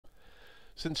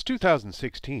Since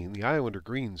 2016, the Islander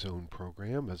Green Zone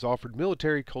program has offered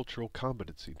military cultural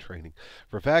competency training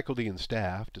for faculty and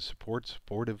staff to support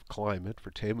supportive climate for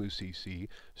TAMU-CC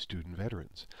student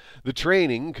veterans. The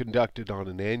training, conducted on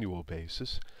an annual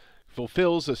basis,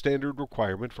 fulfills a standard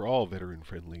requirement for all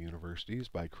veteran-friendly universities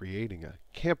by creating a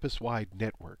campus-wide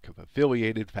network of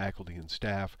affiliated faculty and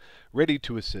staff ready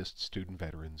to assist student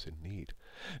veterans in need.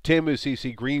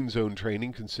 TAMU-CC Green Zone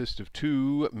training consists of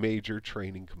two major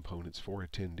training components for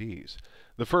attendees.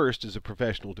 The first is a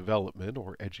professional development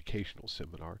or educational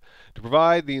seminar to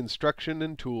provide the instruction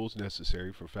and tools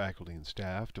necessary for faculty and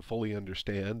staff to fully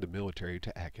understand the military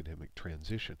to academic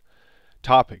transition.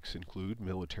 Topics include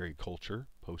military culture,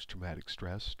 post-traumatic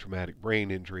stress, traumatic brain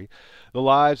injury, the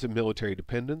lives of military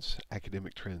dependents,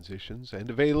 academic transitions, and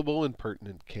available and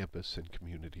pertinent campus and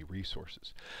community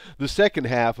resources. The second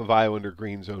half of Islander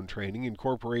Green Zone training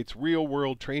incorporates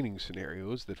real-world training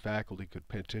scenarios that faculty could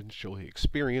potentially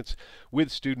experience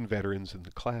with student veterans in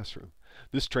the classroom.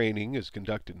 This training is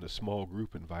conducted in a small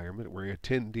group environment where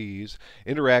attendees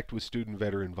interact with student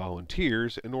veteran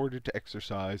volunteers in order to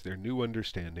exercise their new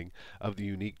understanding of the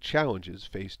unique challenges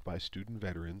faced by student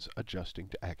veterans adjusting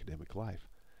to academic life.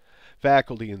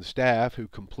 Faculty and staff who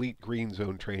complete Green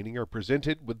Zone training are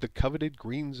presented with the coveted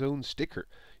Green Zone sticker,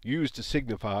 used to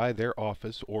signify their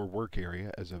office or work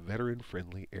area as a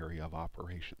veteran-friendly area of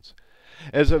operations.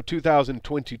 As of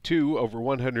 2022, over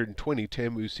 120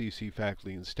 TAMU-CC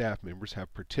faculty and staff members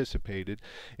have participated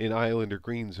in Islander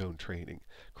Green Zone training,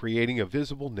 creating a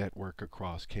visible network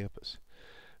across campus.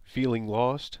 Feeling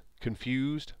lost,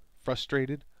 confused,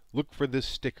 frustrated? Look for this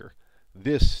sticker.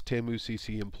 This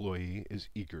TAMU-CC employee is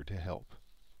eager to help.